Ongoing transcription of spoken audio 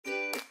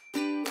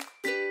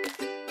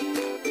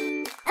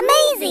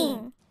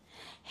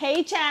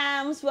Hey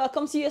champs,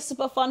 welcome to your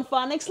super fun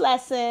phonics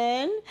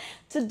lesson.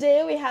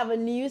 Today we have a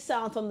new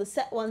sound from the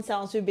set one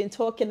sounds we've been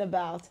talking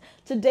about.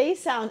 Today's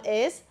sound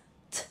is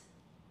t,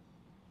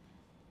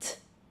 t,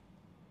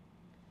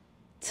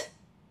 t.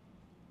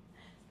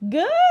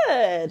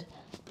 Good.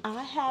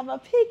 I have a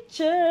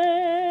picture.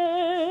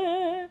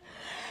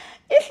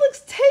 It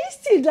looks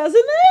tasty,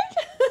 doesn't it?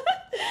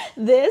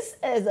 This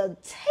is a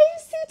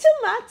tasty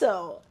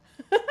tomato.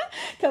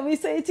 Can we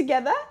say it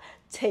together?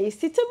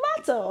 Tasty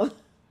tomato.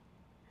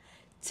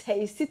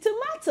 Tasty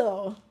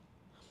tomato.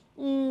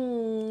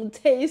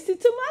 Tasty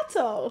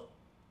tomato.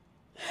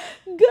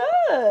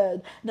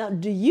 Good. Now,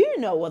 do you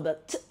know what the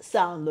t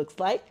sound looks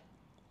like?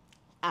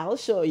 I'll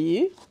show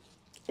you.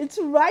 It's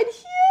right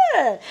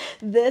here.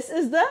 This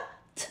is the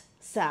t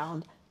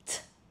sound. T.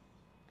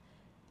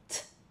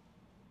 T.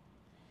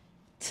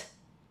 T.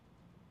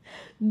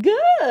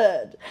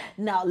 Good.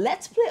 Now,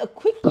 let's play a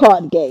quick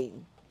card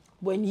game.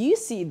 When you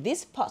see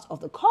this part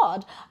of the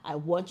card, I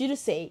want you to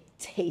say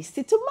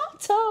tasty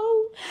tomato.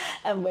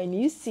 And when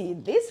you see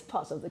this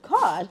part of the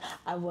card,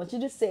 I want you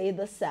to say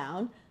the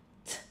sound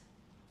t.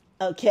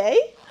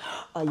 Okay?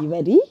 Are you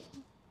ready?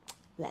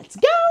 Let's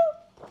go.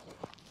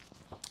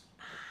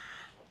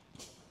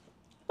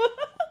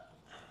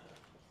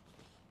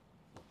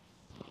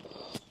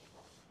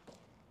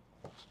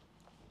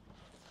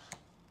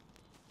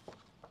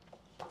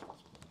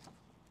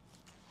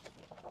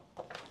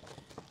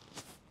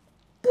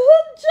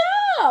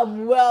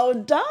 Well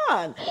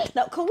done.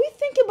 Now, can we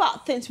think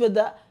about things with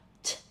the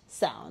t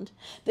sound?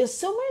 There's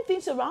so many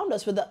things around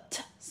us with the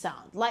t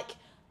sound, like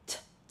t,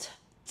 t,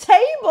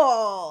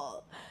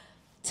 table,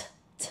 t,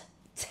 t,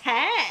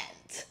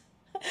 tent,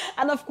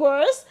 and of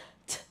course,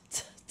 t,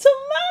 t,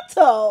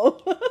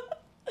 tomato.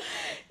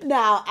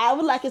 Now, I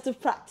would like us to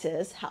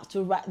practice how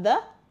to write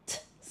the t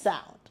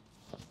sound.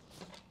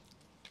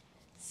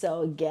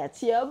 So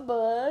get your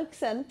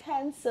books and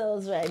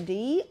pencils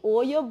ready,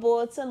 or your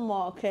boards and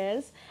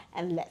markers,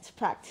 and let's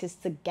practice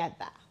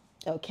together,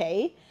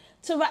 okay?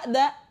 To write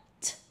the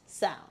t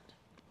sound,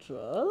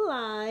 draw a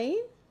line,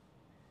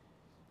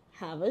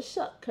 have a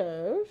short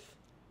curve,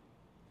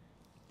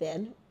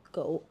 then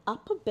go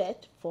up a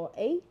bit for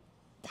a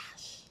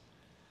dash.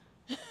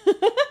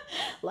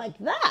 Like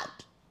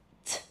that.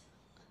 T,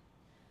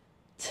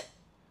 t.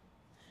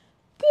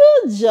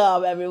 Good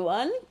job,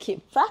 everyone.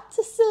 Keep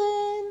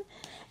practicing.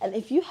 And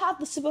if you have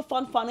the Super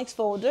Fun Phonics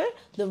folder,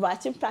 the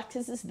writing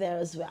practice is there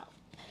as well.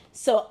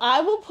 So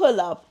I will pull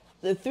up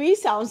the 3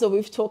 sounds that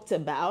we've talked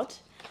about,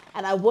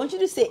 and I want you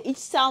to say each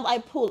sound I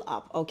pull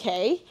up,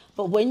 okay?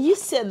 But when you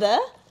say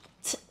the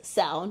t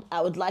sound,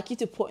 I would like you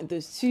to point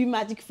those 2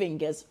 magic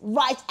fingers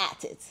right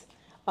at it.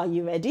 Are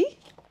you ready?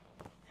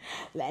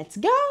 Let's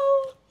go.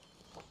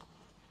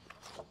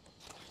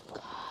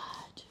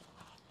 Good.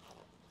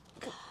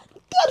 Good.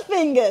 Good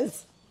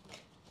fingers.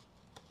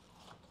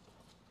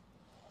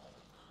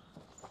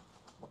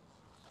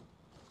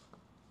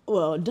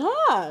 Well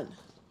done.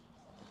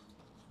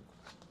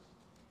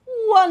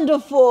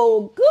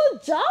 Wonderful.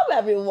 Good job,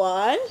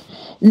 everyone.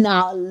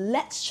 Now,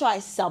 let's try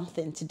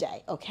something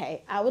today,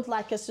 okay? I would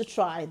like us to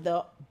try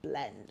the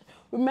blend.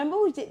 Remember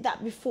we did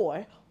that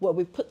before, where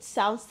we put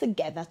sounds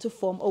together to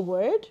form a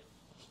word?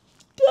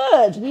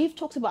 Good. We've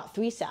talked about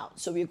 3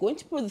 sounds, so we're going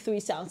to put the 3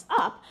 sounds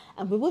up,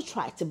 and we will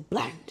try to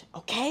blend,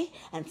 okay?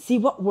 And see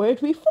what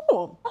word we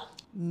form.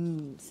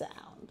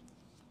 Sound.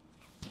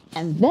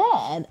 And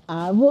then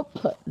I will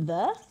put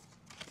the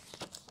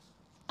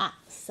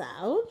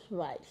sound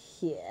right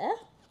here.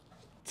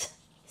 T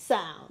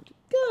sound.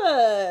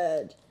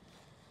 Good.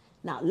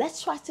 Now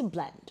let's try to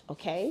blend,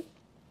 okay?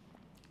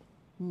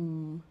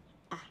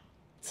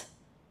 At.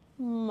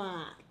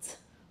 Mat.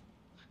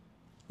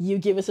 You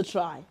give us a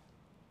try.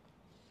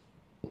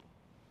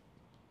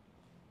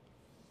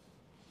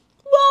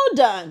 Well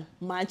done.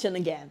 My turn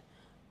again.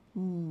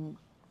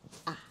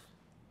 At.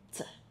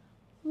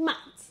 Mat.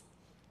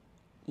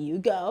 You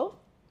go.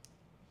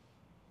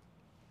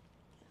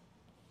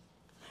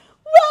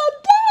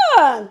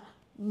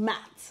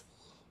 Mat.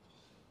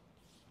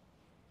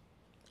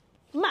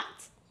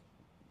 Mat.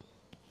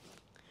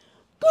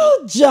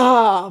 Good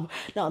job.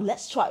 Now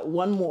let's try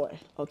one more,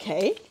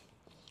 okay?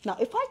 Now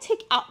if I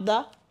take out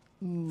the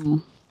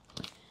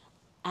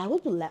I will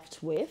be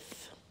left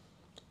with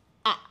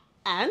a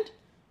and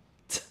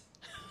t.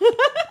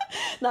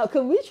 Now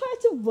can we try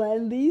to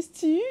blend these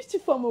 2 to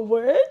form a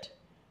word?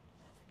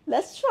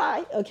 Let's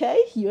try,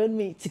 okay? You and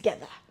me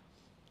together.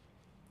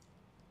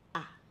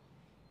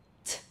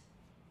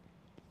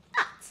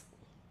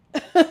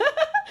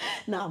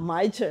 Now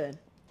my turn.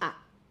 At.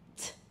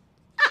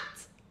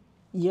 At.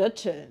 Your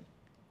turn.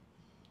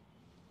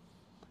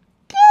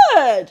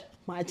 Good.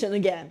 My turn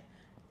again.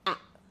 At.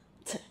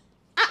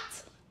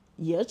 At.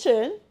 Your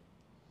turn.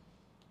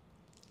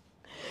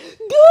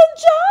 Good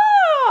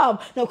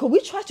job. Now can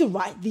we try to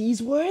write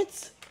these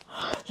words?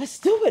 Let's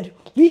do it.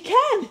 We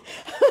can.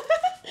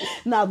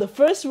 Now the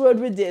first word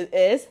we did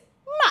is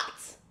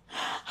mat.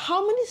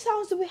 How many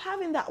sounds do we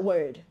have in that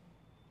word?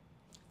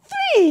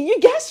 3. You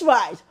guessed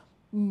right.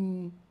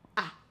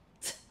 At.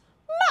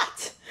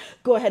 Mat.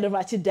 Go ahead and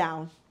write it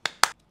down.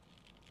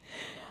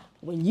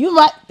 When you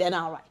write, then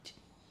I'll write.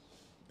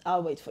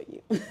 I'll wait for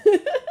you.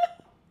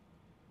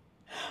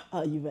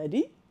 Are you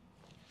ready?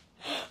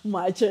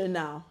 My turn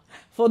now.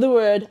 For the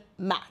word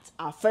mat,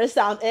 our first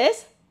sound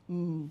is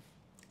mm.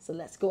 So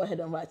let's go ahead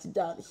and write it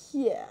down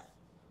here.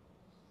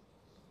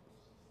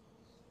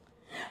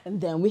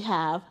 And then we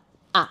have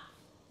a.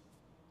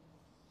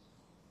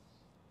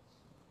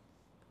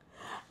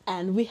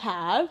 And we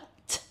have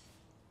t.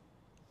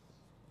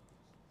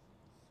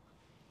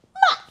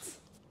 Mat.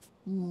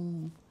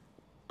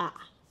 A.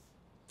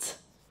 T.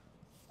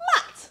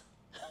 Mat.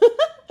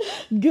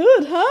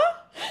 Good, huh?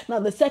 Now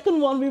the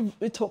second one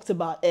we talked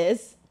about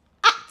is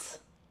at.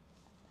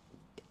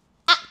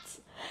 At.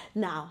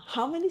 Now,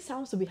 how many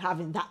sounds do we have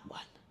in that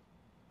one?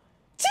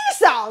 2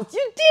 sounds.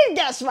 You did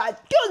guess right.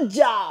 Good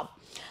job.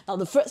 Now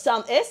the first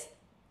sound is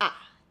a.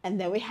 And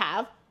then we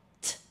have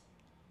t.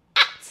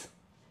 At.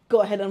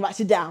 Go ahead and write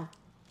it down.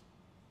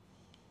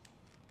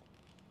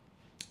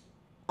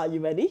 Are you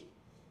ready?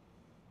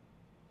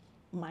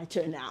 My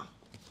turn now.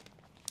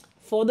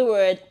 For the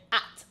word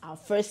at, our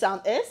first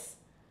sound is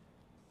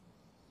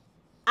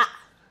a.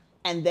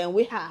 And then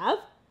we have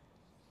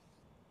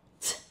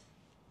t.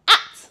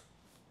 At.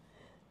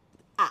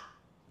 At.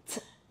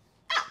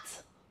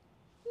 At.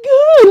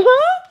 Good,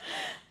 huh?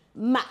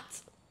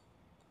 Mat.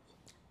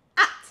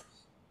 At.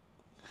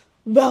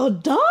 Well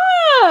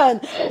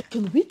done.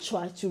 Can we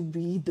try to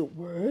read the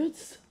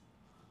words?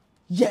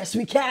 Yes,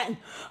 we can.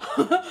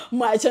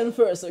 My turn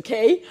first,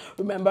 okay?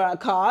 Remember our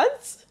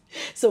cards?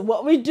 So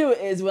what we do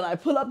is when I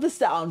pull up the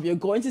sound, we're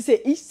going to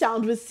say each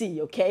sound with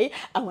C, okay?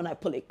 And when I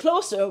pull it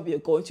closer, we're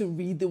going to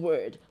read the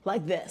word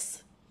like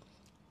this.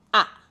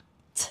 At.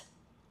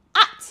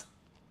 At.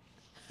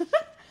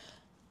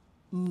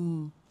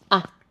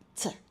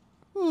 At.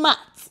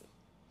 Mat.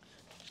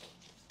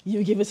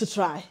 You give it a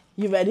try.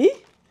 You ready?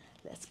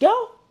 Let's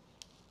go.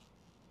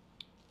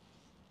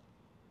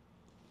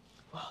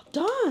 Well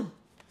done.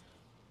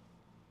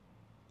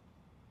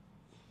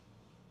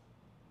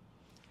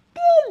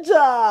 Good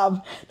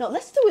job. Now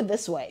let's do it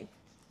this way.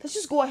 Let's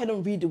just go ahead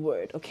and read the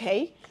word,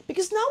 okay?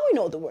 Because now we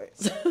know the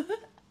words.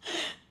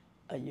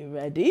 Are you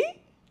ready?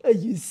 Are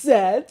you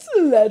set?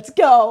 Let's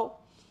go.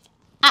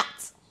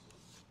 At.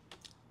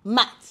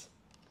 Mat.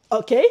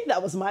 Okay,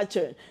 that was my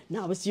turn.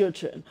 Now it's your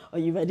turn. Are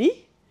you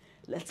ready?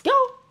 Let's go.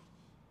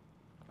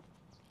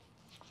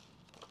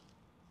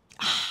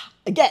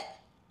 Again.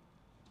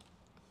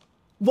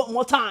 One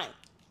more time.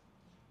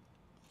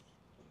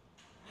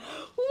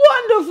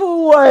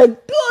 Wonderful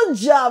work. Good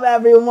job,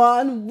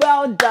 everyone.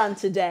 Well done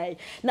today.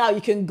 Now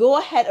you can go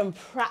ahead and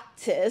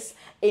practice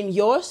in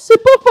your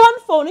Super Fun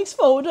Phonics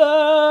folder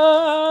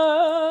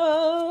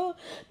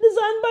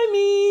designed by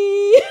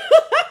me.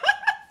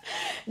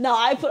 Now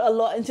I put a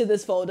lot into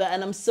this folder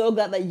and I'm so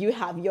glad that you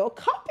have your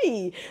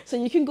copy. So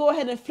you can go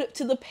ahead and flip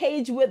to the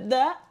page with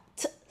the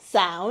t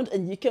sound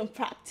and you can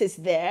practice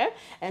there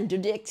and do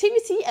the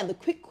activity and the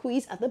quick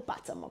quiz at the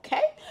bottom,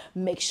 okay?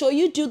 Make sure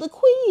you do the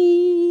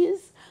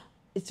quiz.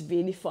 It's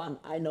really fun.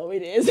 I know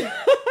it is.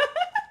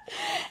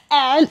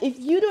 And if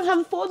you don't have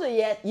a folder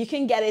yet, you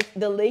can get it.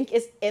 The link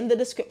is in the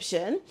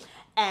description.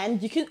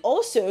 And you can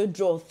also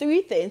draw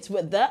 3 things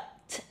with the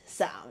t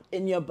sound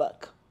in your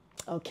book.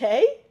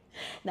 Okay?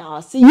 Now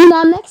I'll see you in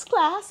our next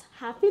class.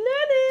 Happy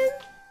learning!